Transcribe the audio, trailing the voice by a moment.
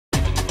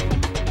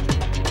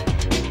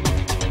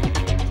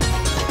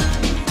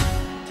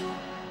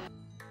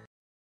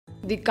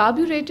The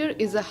carburetor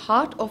is a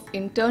heart of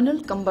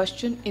internal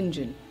combustion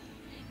engine.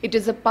 It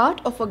is a part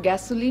of a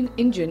gasoline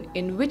engine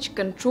in which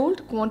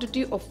controlled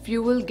quantity of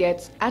fuel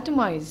gets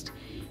atomized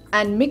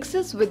and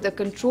mixes with the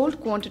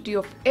controlled quantity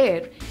of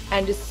air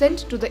and is sent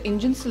to the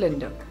engine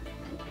cylinder.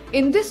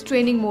 In this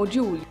training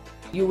module,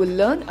 you will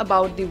learn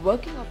about the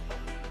working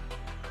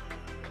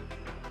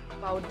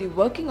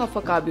of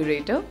a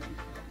carburetor,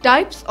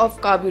 types of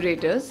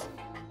carburetors,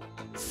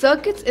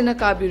 circuits in a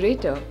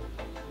carburetor,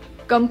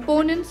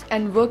 components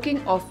and working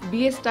of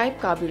BS type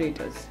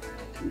carburetors.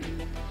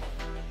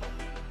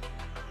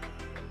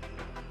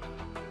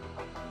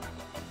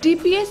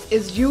 TPS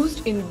is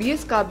used in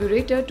BS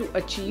carburetor to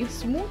achieve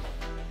smooth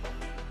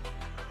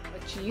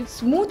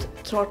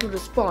throttle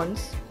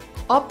response,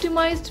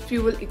 optimized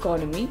fuel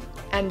economy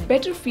and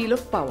better feel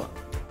of power.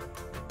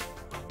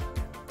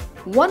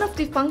 One of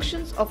the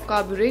functions of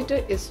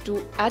carburetor is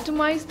to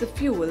atomize the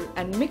fuel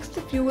and mix the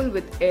fuel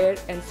with air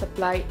and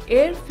supply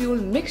air-fuel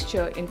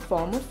mixture in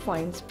form of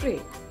fine spray.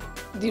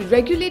 The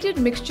regulated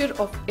mixture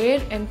of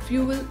air and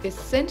fuel is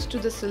sent to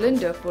the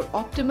cylinder for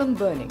optimum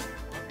burning.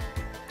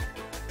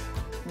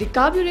 The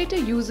carburetor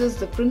uses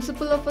the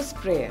principle of a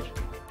sprayer.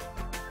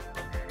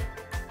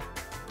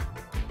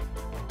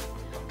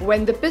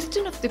 When the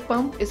piston of the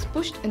pump is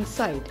pushed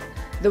inside,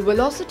 the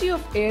velocity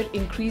of air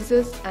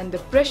increases and the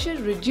pressure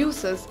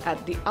reduces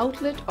at the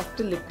outlet of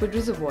the liquid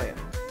reservoir.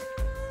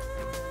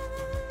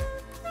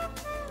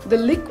 The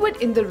liquid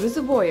in the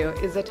reservoir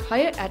is at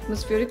higher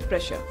atmospheric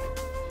pressure.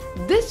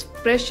 This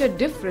pressure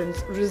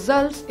difference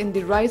results in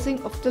the rising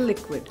of the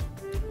liquid.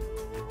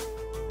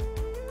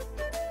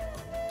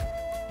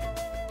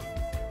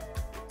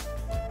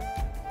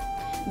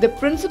 The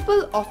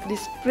principle of the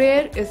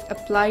sprayer is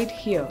applied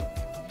here.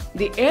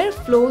 The air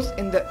flows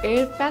in the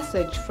air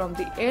passage from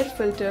the air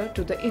filter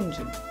to the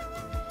engine.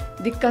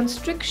 The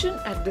constriction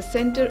at the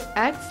center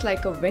acts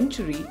like a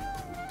venturi.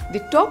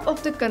 The top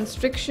of the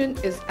constriction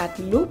is at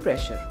low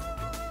pressure.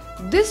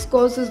 This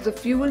causes the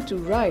fuel to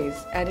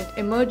rise and it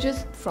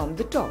emerges from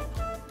the top.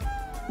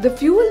 The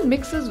fuel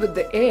mixes with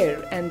the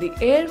air and the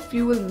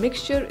air-fuel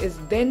mixture is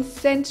then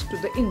sent to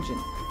the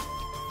engine.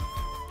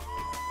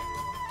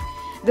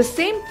 The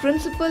same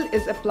principle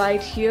is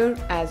applied here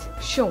as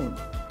shown.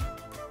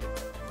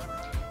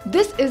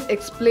 This is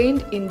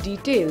explained in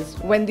details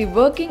when the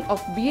working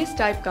of BS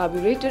type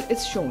carburetor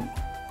is shown.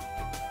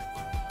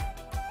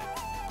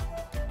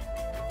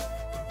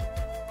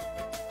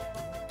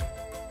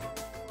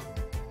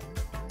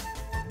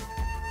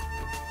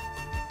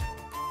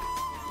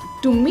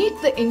 To meet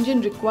the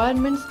engine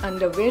requirements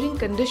under varying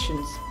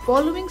conditions,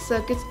 following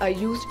circuits are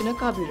used in a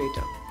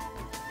carburetor.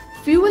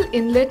 Fuel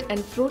inlet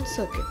and float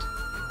circuit.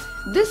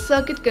 This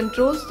circuit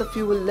controls the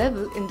fuel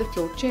level in the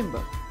float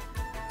chamber.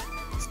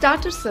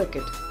 Starter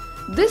circuit.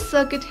 This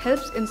circuit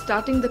helps in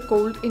starting the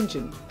cold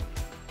engine.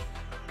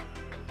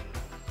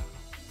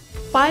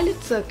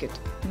 Pilot circuit.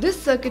 This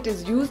circuit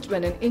is used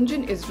when an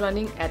engine is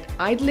running at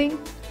idling,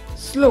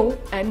 slow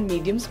and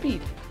medium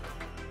speed.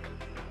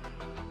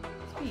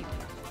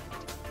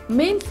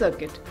 Main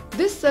circuit.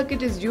 This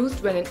circuit is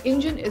used when an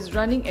engine is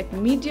running at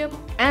medium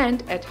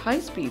and at high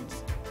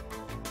speeds.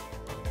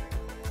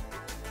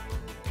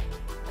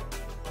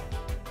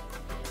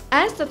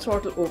 As the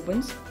throttle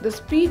opens, the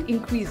speed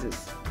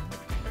increases.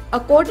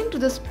 According to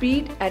the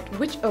speed at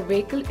which a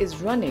vehicle is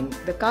running,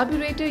 the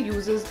carburetor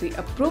uses the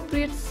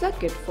appropriate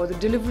circuit for the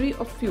delivery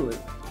of fuel.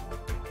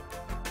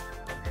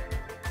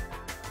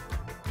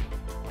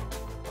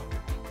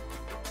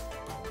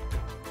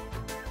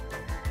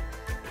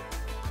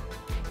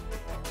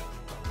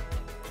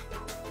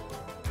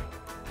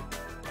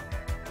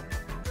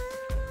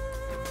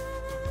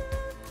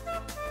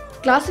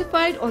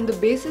 Classified on the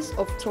basis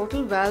of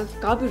throttle valve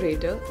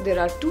carburetor, there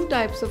are two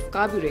types of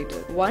carburetor.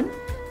 One,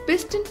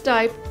 piston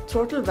type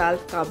throttle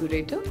valve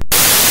carburetor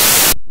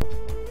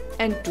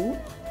and two,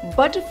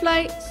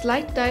 butterfly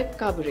slide type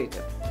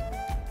carburetor.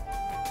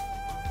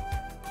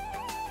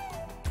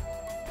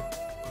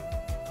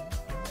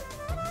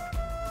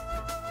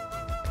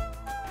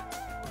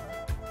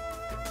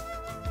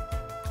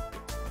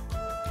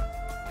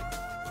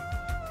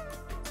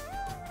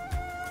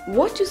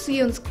 What you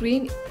see on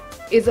screen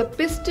is a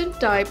piston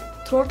type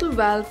throttle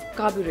valve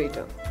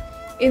carburetor.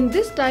 In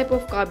this type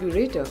of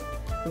carburetor,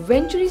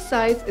 venturi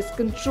size is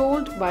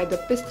controlled by the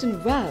piston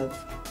valve,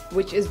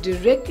 which is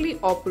directly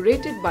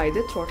operated by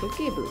the throttle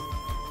cable.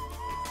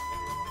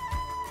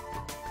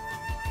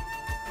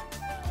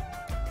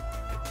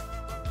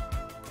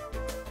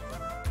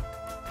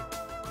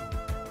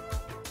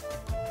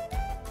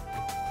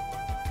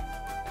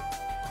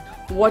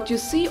 What you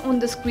see on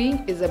the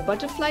screen is a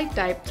butterfly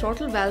type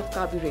throttle valve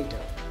carburetor.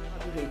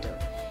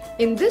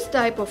 In this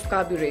type of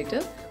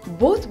carburetor,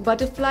 both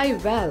butterfly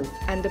valve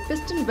and the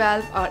piston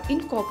valve are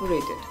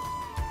incorporated.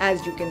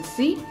 As you can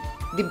see,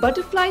 the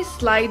butterfly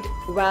slide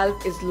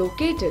valve is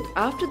located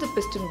after the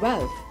piston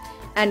valve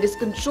and is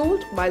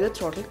controlled by the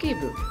throttle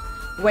cable.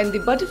 When the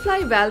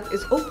butterfly valve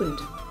is opened,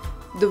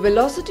 the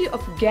velocity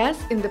of gas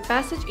in the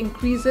passage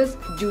increases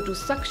due to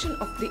suction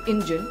of the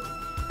engine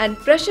and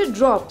pressure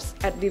drops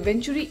at the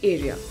venturi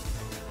area.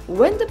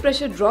 When the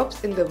pressure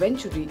drops in the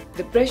venturi,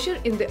 the pressure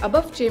in the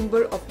above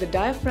chamber of the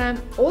diaphragm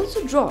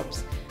also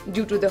drops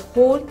due to the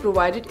hole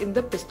provided in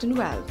the piston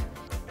valve.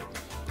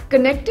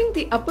 Connecting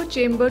the upper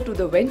chamber to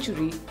the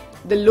venturi,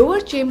 the lower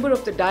chamber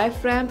of the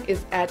diaphragm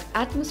is at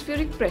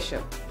atmospheric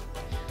pressure.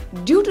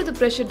 Due to the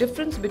pressure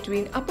difference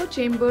between upper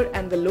chamber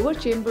and the lower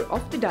chamber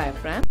of the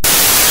diaphragm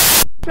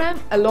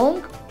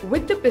along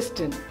with the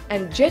piston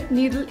and jet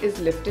needle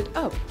is lifted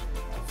up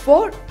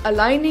for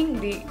aligning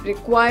the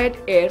required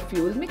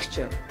air-fuel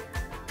mixture.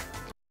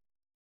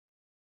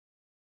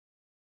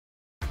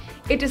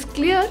 It is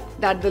clear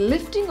that the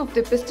lifting of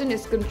the piston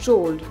is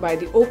controlled by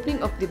the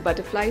opening of the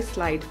butterfly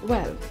slide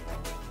valve.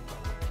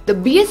 The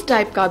BS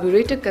type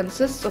carburetor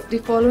consists of the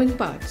following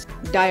parts: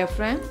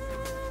 diaphragm,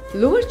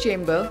 lower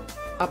chamber,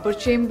 upper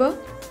chamber,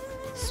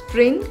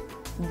 spring,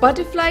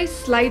 butterfly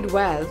slide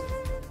valve,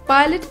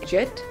 pilot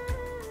jet,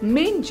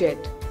 main jet,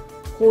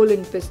 hole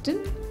in piston,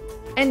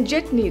 and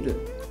jet needle.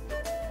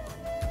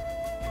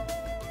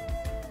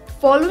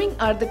 Following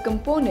are the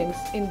components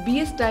in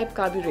BS type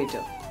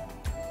carburetor: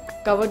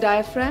 cover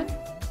diaphragm,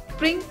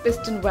 spring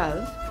piston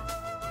valve,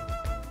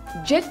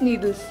 jet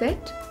needle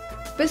set,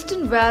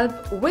 piston valve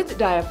with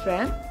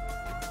diaphragm,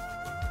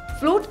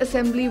 float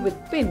assembly with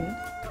pin,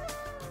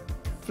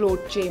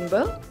 float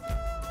chamber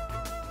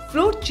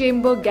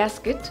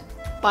gasket,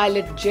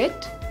 pilot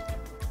jet,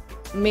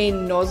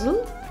 main nozzle,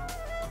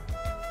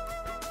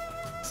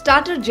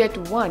 starter jet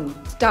 1,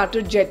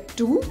 starter jet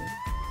 2,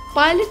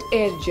 pilot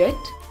air jet,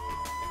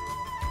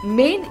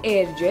 main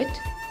air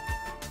jet,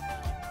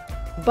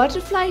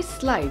 butterfly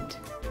slide,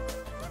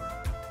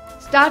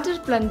 starter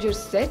plunger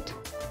set,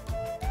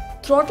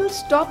 throttle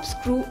stop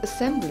screw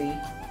assembly,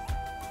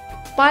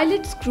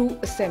 pilot screw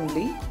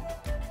assembly,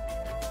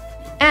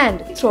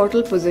 and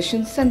throttle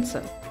position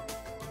sensor.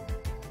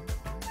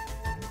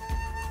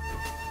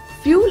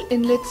 Fuel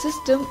inlet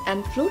system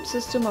and float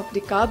system of the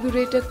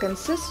carburetor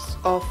consists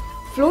of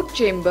float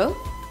chamber,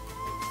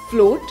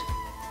 float,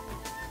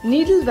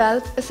 needle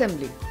valve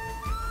assembly.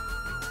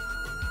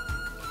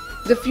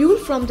 The fuel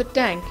from the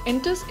tank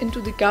enters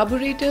into the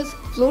carburetor's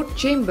float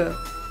chamber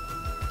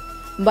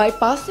by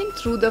passing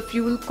through the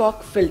fuel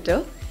cock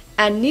filter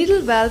and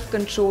needle valve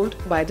controlled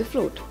by the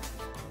float.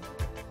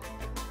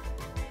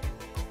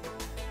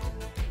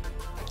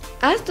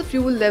 As the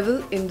fuel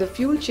level in the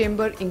fuel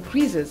chamber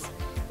increases,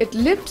 it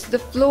lifts the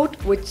float,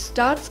 which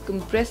starts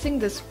compressing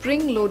the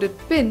spring-loaded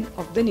pin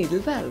of the needle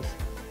valve.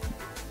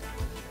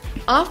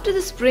 After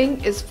the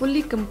spring is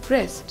fully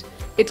compressed,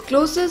 it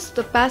closes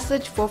the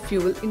passage for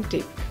fuel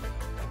intake.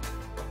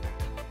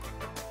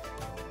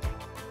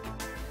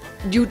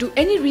 Due to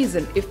any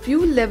reason, if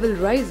fuel level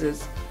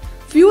rises,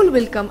 fuel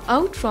will come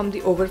out from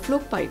the overflow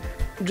pipe,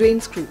 drain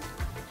screw,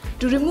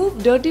 to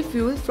remove dirty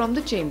fuel from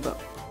the chamber.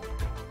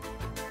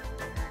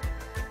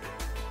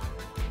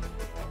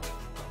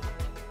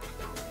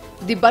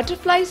 The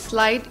butterfly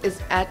slide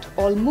is at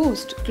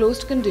almost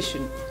closed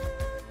condition.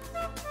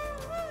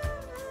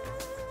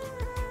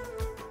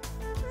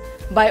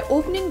 By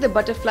opening the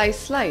butterfly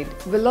slide,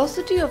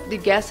 velocity of the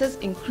gases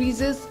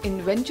increases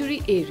in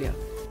venturi area.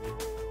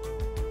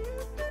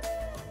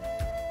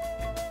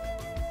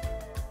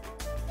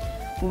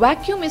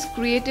 Vacuum is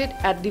created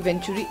at the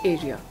venturi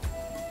area.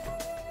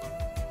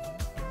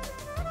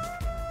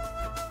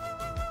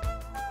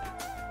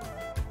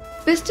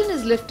 Piston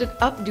is lifted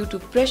up due to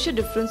pressure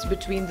difference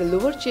between the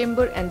lower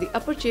chamber and the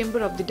upper chamber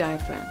of the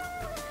diaphragm.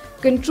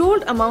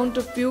 Controlled amount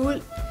of fuel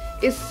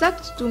is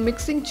sucked to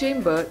mixing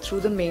chamber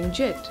through the main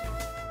jet.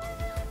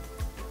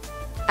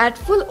 At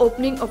full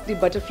opening of the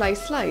butterfly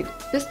slide,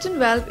 piston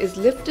valve is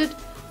lifted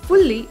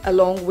fully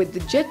along with the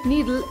jet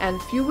needle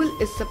and fuel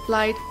is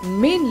supplied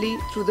mainly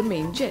through the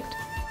main jet.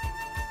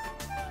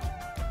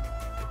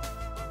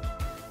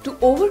 To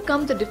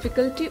overcome the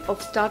difficulty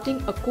of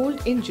starting a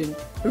cold engine,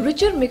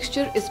 richer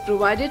mixture is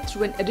provided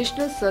through an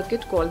additional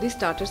circuit called the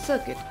starter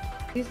circuit.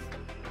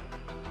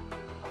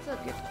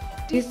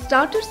 The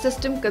starter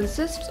system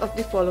consists of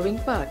the following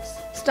parts: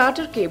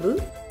 starter cable,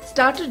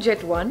 starter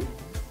jet 1,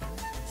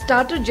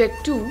 starter jet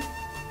 2,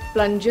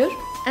 plunger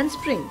and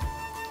spring.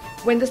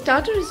 When the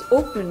starter is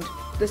opened,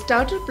 the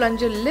starter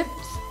plunger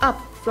lifts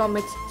up from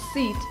its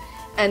seat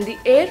and the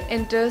air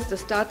enters the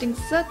starting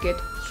circuit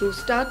through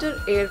starter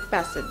air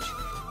passage.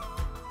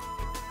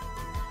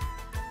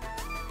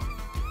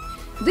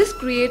 This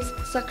creates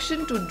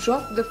suction to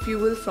drop the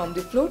fuel from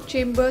the float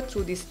chamber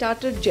through the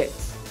starter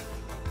jets.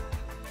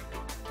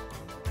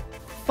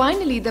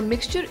 Finally, the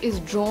mixture is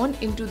drawn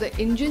into the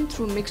engine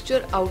through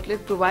mixture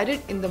outlet provided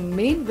in the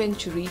main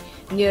venturi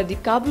near the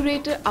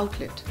carburetor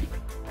outlet.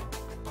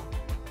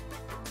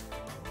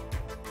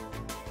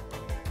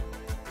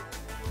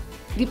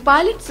 The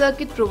pilot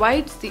circuit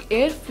provides the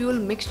air-fuel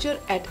mixture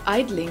at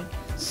idling,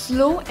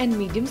 slow and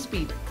medium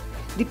speed.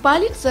 The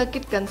pilot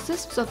circuit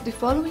consists of the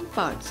following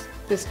parts: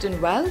 piston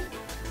valve,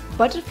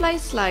 butterfly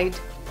slide,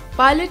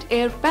 pilot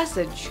air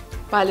passage,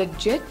 pilot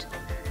jet,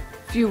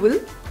 fuel.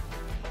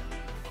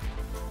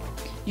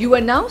 You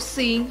are now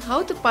seeing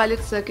how the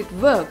pilot circuit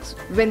works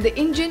when the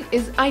engine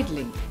is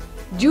idling.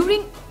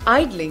 During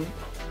idling,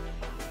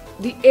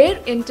 The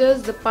air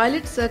enters the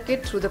pilot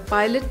circuit through the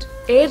pilot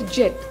air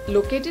jet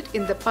located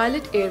in the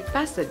pilot air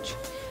passage,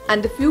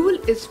 and the fuel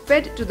is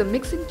fed to the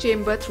mixing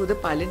chamber through the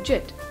pilot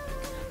jet.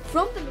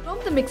 From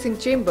the mixing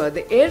chamber,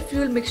 the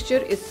air-fuel mixture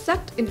is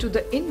sucked into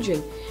the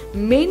engine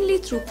mainly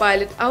through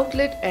pilot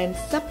outlet and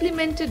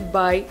supplemented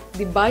by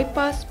the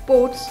bypass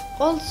ports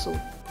also.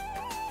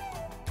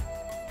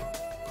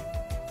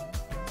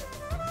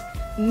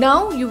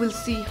 Now you will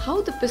see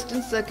how the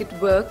piston circuit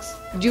works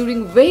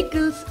during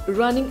vehicles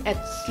running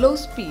at slow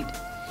speed.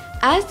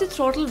 As the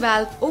throttle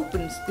valve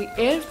opens, the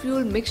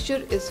air-fuel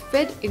mixture is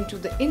fed into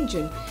the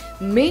engine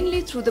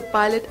mainly through the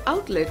pilot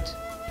outlet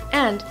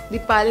and the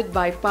pilot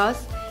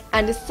bypass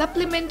and is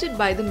supplemented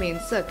by the main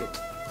circuit.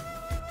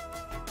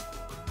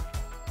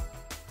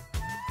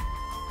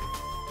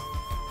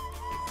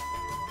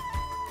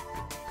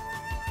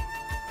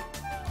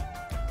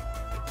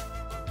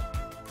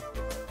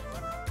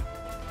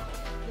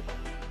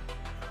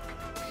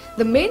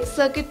 The main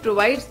circuit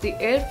provides the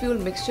air-fuel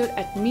mixture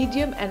at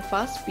medium and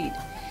fast speed.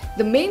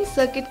 The main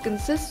circuit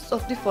consists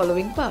of the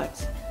following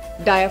parts: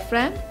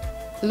 diaphragm,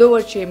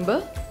 lower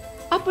chamber,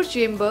 upper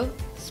chamber,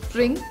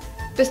 spring,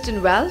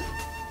 piston valve,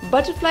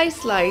 butterfly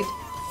slide,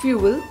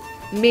 fuel,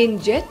 main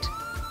jet,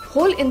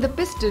 hole in the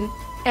piston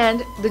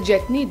and the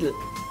jet needle.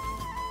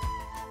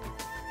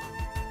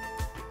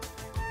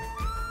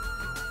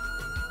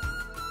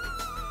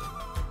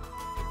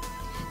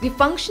 The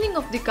functioning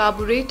of the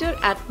carburetor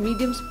at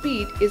medium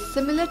speed is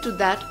similar to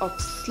that of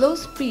slow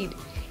speed,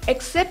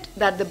 except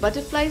that the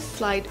butterfly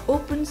slide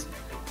opens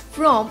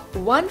from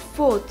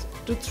 1/4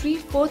 to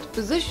 3/4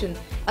 position,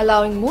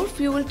 allowing more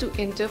fuel to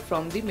enter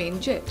from the main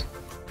jet.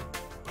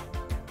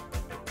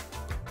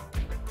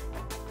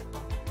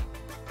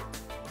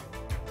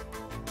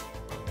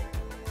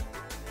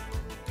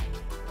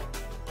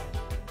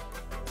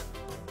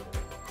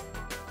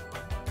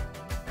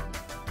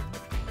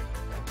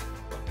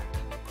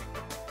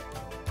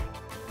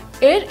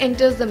 Air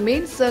enters the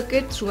main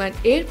circuit through an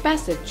air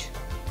passage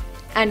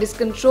and is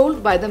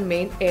controlled by the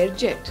main air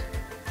jet.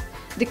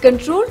 The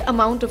controlled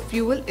amount of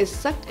fuel is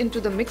sucked into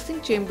the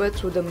mixing chamber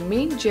through the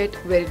main jet,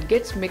 where it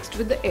gets mixed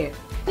with the air.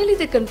 Finally,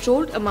 the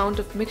controlled amount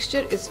of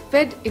mixture is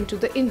fed into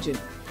the engine.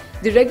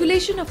 The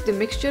regulation of the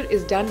mixture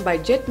is done by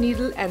jet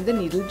needle and the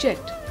needle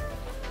jet.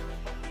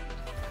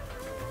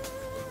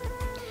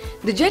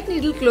 The jet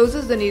needle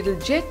closes the needle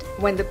jet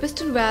when the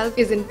piston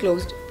valve is in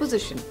closed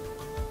position.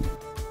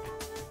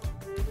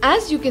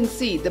 As you can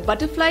see, the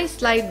butterfly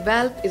slide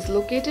valve is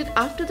located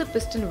after the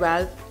piston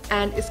valve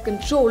and is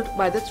controlled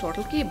by the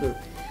throttle cable.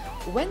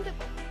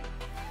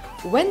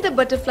 When the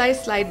butterfly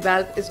slide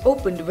valve is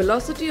opened,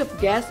 velocity of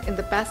gas in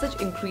the passage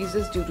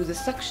increases due to the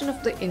suction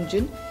of the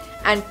engine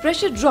and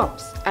pressure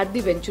drops at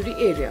the venturi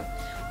area.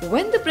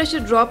 When the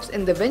pressure drops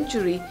in the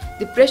venturi,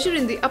 the pressure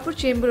in the upper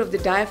chamber of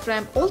the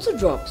diaphragm also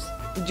drops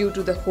due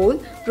to the hole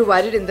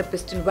provided in the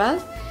piston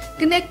valve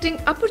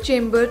connecting upper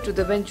chamber to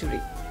the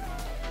venturi.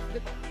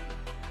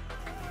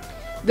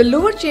 The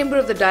lower chamber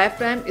of the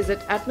diaphragm is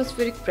at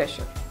atmospheric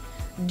pressure.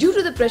 Due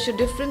to the pressure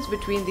difference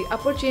between the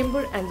upper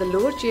chamber and the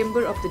lower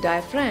chamber of the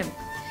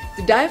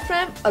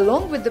diaphragm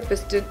along with the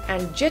piston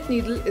and jet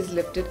needle is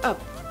lifted up.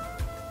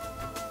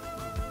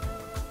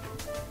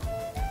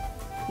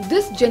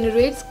 This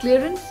generates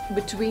clearance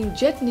between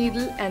jet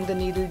needle and the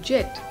needle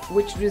jet,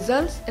 which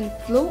results in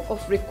flow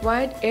of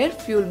required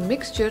air-fuel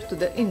mixture to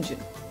the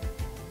engine.